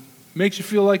do, makes you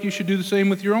feel like you should do the same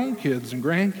with your own kids and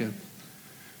grandkids.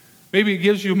 Maybe it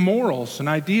gives you morals and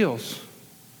ideals.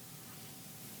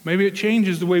 Maybe it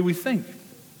changes the way we think.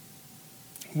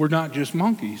 We're not just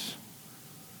monkeys.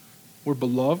 We're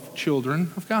beloved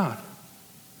children of God.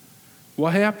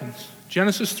 What happens?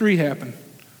 Genesis 3 happened.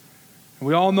 And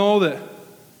we all know that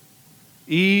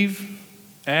Eve,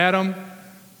 Adam,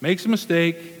 makes a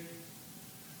mistake.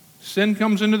 Sin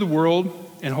comes into the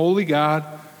world, and holy God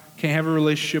can't have a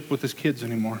relationship with his kids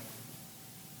anymore.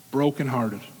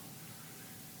 Brokenhearted.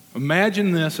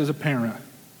 Imagine this as a parent.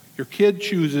 Your kid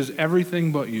chooses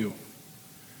everything but you.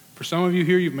 For some of you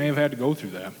here, you may have had to go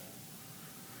through that.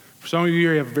 For some of you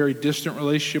here, you have a very distant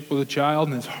relationship with a child,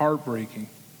 and it's heartbreaking.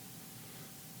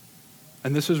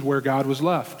 And this is where God was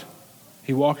left.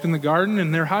 He walked in the garden,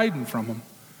 and they're hiding from him.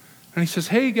 And he says,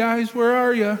 hey, guys, where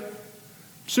are you?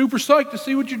 Super psyched to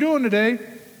see what you're doing today.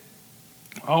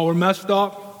 Oh, we're messed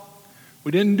up.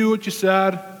 We didn't do what you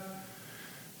said.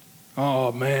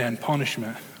 Oh, man,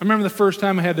 punishment. I remember the first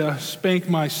time I had to spank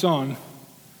my son.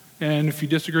 And if you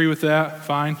disagree with that,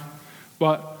 fine.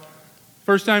 But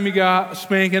first time he got a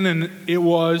spanking, and it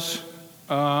was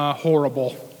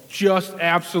horrible. Just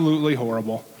absolutely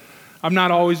horrible. I'm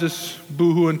not always this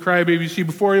boo-hoo and crybaby you see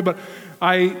before you, but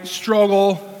I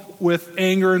struggle with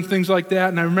anger and things like that.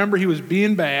 And I remember he was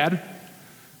being bad,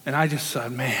 and I just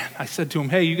said, man, I said to him,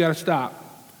 hey, you got to stop.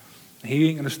 And he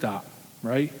ain't going to stop,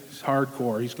 right? He's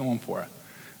hardcore. He's going for it.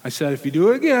 I said, if you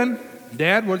do it again,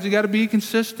 Dad, what does he got to be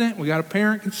consistent? We got to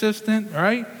parent consistent,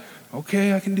 right?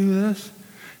 Okay, I can do this.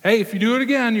 Hey, if you do it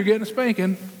again, you're getting a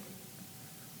spanking.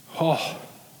 Oh,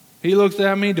 he looks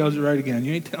at me, does it right again.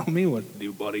 You ain't telling me what to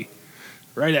do, buddy.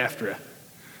 Right after it.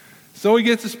 So he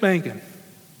gets a spanking.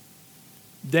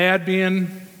 Dad being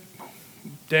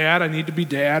dad, I need to be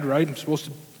dad, right?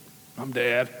 I'm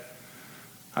dad.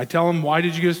 I tell him, why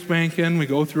did you get a spanking? We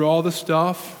go through all the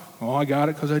stuff. Oh, I got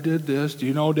it because I did this. Do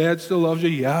you know Dad still loves you?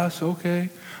 Yes, okay.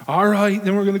 All right,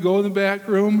 then we're going to go in the back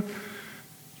room.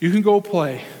 You can go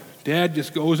play. Dad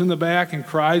just goes in the back and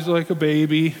cries like a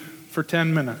baby for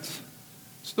 10 minutes.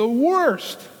 It's the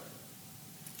worst.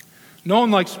 No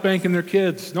one likes spanking their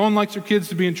kids. No one likes their kids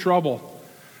to be in trouble.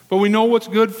 But we know what's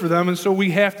good for them, and so we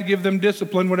have to give them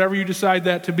discipline, whatever you decide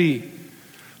that to be.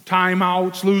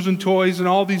 Timeouts, losing toys, and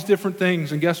all these different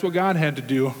things. And guess what God had to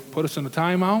do? Put us in a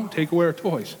timeout, take away our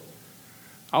toys.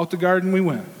 Out the garden we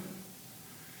went.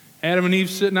 Adam and Eve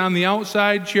sitting on the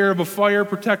outside, cherub of fire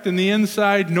protecting the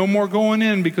inside. No more going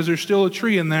in because there's still a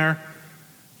tree in there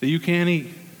that you can't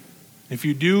eat. If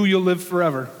you do, you'll live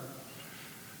forever.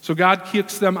 So God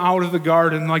kicks them out of the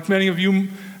garden. Like many of you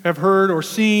have heard or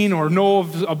seen or know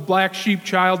of a black sheep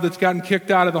child that's gotten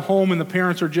kicked out of the home and the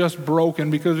parents are just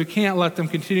broken because we can't let them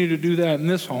continue to do that in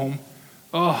this home.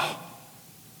 Oh.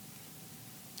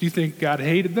 Do you think God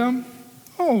hated them?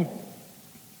 Oh.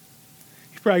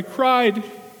 He probably cried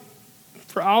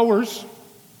for hours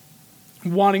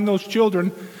wanting those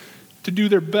children to do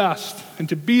their best and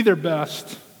to be their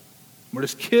best. But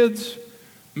his kids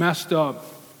messed up.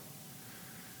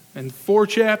 And 4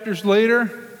 chapters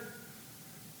later,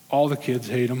 all the kids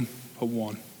hate him but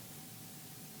one.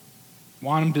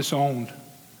 want him disowned,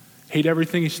 hate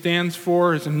everything he stands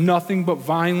for, is nothing but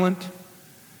violent,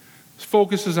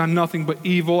 focuses on nothing but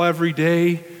evil every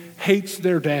day, hates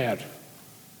their dad.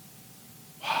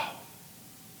 Wow.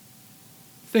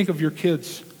 Think of your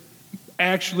kids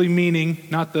actually meaning,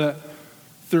 not the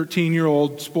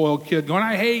 13-year-old spoiled kid going,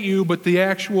 I hate you, but the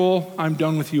actual, I'm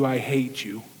done with you, I hate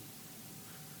you.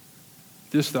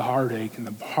 Just the heartache and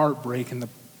the heartbreak and the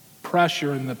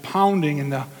pressure and the pounding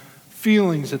and the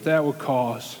feelings that would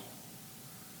cause.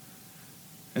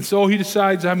 And so he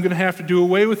decides, I'm going to have to do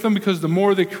away with them because the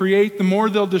more they create, the more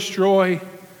they'll destroy.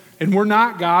 And we're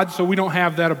not God, so we don't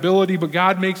have that ability, but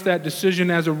God makes that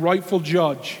decision as a rightful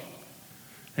judge.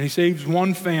 And he saves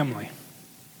one family.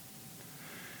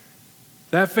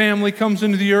 That family comes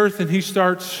into the earth and he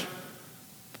starts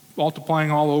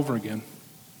multiplying all over again.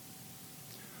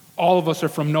 All of us are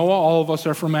from Noah, all of us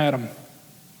are from Adam.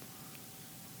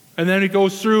 And then he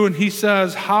goes through and he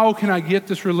says, how can I get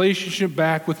this relationship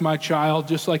back with my child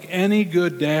just like any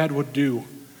good dad would do?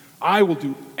 I will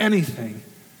do anything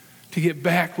to get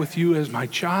back with you as my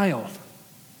child.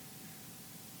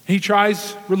 He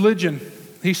tries religion.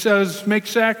 He says, make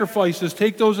sacrifices,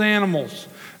 take those animals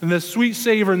and the sweet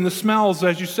savor and the smells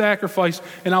as you sacrifice,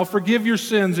 and I'll forgive your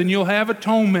sins, and you'll have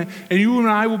atonement, and you and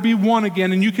I will be one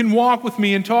again, and you can walk with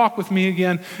me and talk with me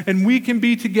again, and we can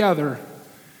be together.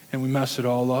 And we mess it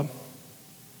all up.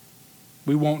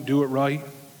 We won't do it right.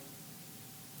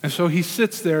 And so he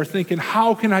sits there thinking,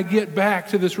 how can I get back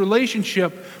to this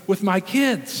relationship with my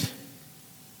kids?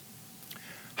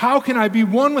 How can I be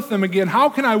one with them again? How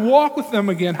can I walk with them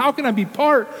again? How can I be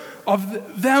part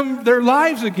of them, their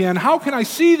lives again? How can I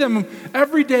see them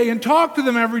every day and talk to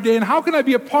them every day? And how can I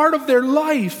be a part of their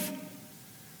life?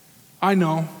 I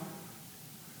know.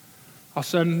 I'll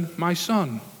send my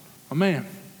son, a man.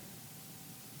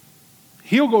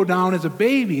 He'll go down as a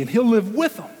baby and he'll live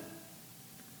with them.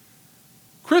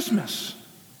 Christmas,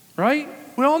 right?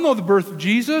 We all know the birth of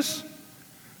Jesus.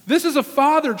 This is a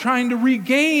father trying to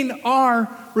regain our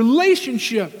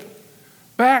relationship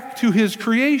back to his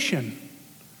creation.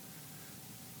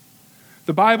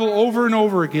 The Bible over and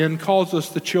over again calls us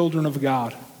the children of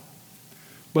God.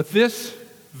 But this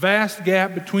vast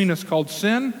gap between us called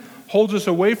sin holds us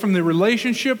away from the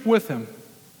relationship with him.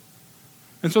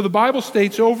 And so the Bible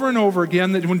states over and over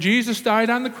again that when Jesus died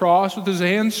on the cross with his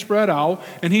hands spread out,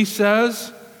 and he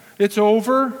says, it's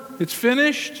over, it's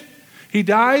finished. He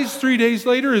dies, 3 days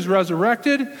later is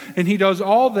resurrected, and he does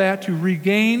all that to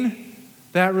regain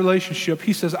that relationship.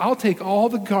 He says, I'll take all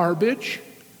the garbage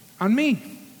on me.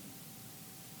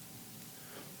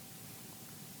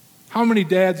 How many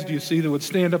dads do you see that would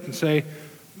stand up and say,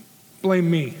 blame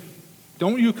me.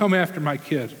 Don't you come after my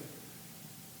kid.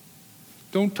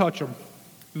 Don't touch him.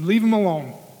 Leave him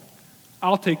alone.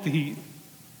 I'll take the heat.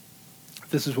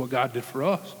 This is what God did for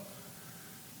us.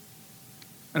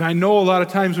 And I know a lot of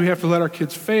times we have to let our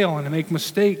kids fail and make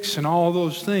mistakes and all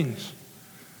those things.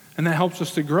 And that helps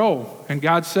us to grow. And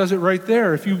God says it right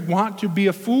there. If you want to be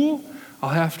a fool, I'll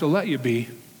have to let you be.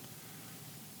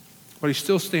 But he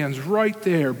still stands right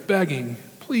there begging,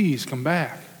 please come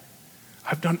back.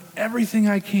 I've done everything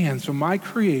I can so my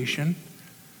creation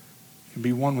can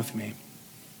be one with me.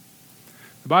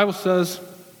 The Bible says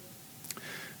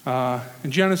in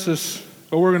Genesis,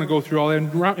 we're going to go through all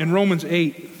that. In Romans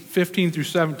 8, 15 through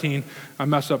 17, I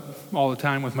mess up all the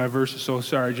time with my verses, so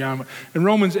sorry, John. In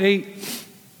Romans 8,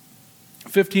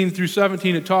 15 through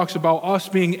 17, it talks about us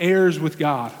being heirs with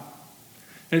God.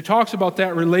 And it talks about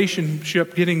that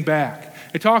relationship getting back.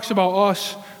 It talks about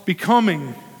us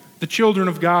becoming the children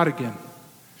of God again.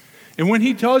 And when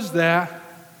he does that,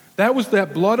 that was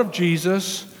that blood of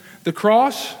Jesus, the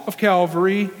cross of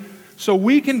Calvary, so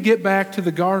we can get back to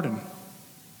the garden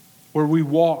where we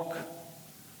walk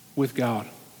with God.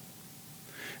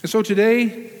 And so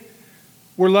today,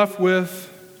 we're left with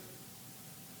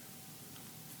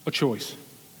a choice.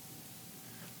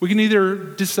 We can either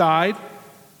decide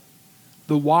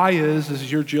the why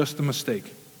is you're just a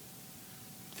mistake,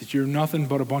 that you're nothing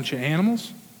but a bunch of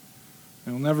animals,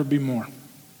 and will never be more.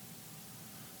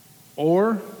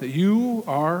 Or that you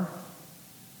are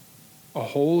a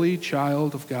holy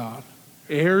child of God,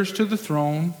 heirs to the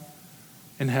throne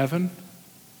in heaven,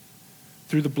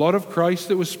 through the blood of Christ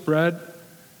that was spread,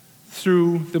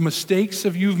 through the mistakes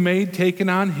that you've made taken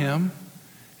on him,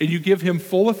 and you give him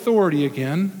full authority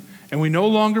again, and we no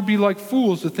longer be like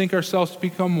fools to think ourselves to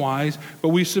become wise, but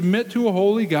we submit to a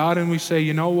holy God and we say,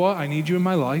 you know what, I need you in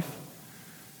my life.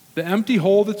 The empty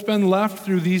hole that's been left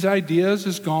through these ideas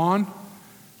is gone.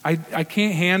 I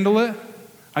can't handle it.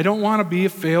 I don't want to be a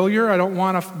failure. I don't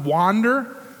want to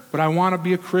wander, but I want to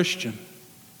be a Christian.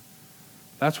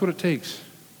 That's what it takes.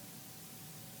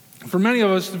 For many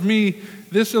of us, for me,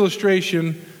 this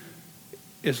illustration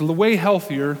is way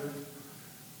healthier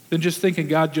than just thinking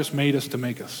God just made us to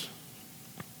make us.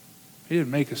 He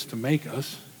didn't make us to make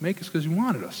us. He made us because he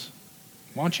wanted us.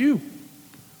 He wants you.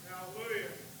 Hallelujah.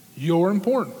 You're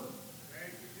important.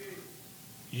 Thank you,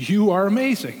 Jesus. You are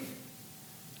amazing.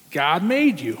 God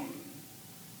made you.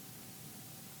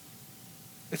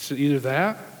 It's either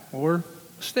that or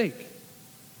mistake.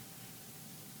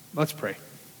 Let's pray.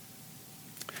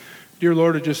 Dear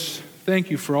Lord, I just thank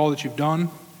you for all that you've done.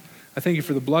 I thank you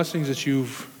for the blessings that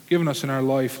you've given us in our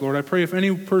life. Lord, I pray if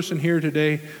any person here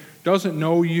today doesn't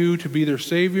know you to be their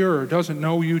Savior or doesn't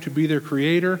know you to be their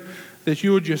Creator, that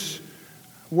you would just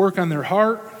work on their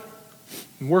heart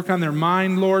and work on their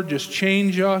mind, Lord. Just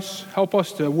change us. Help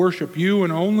us to worship you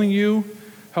and only you.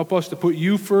 Help us to put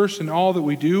you first in all that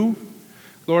we do.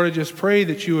 Lord, I just pray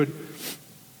that you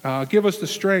would give us the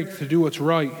strength to do what's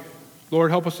right. Lord,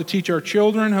 help us to teach our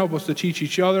children. Help us to teach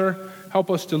each other.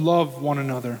 Help us to love one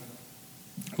another.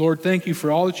 Lord, thank you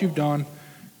for all that you've done.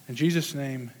 In Jesus'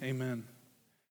 name, amen.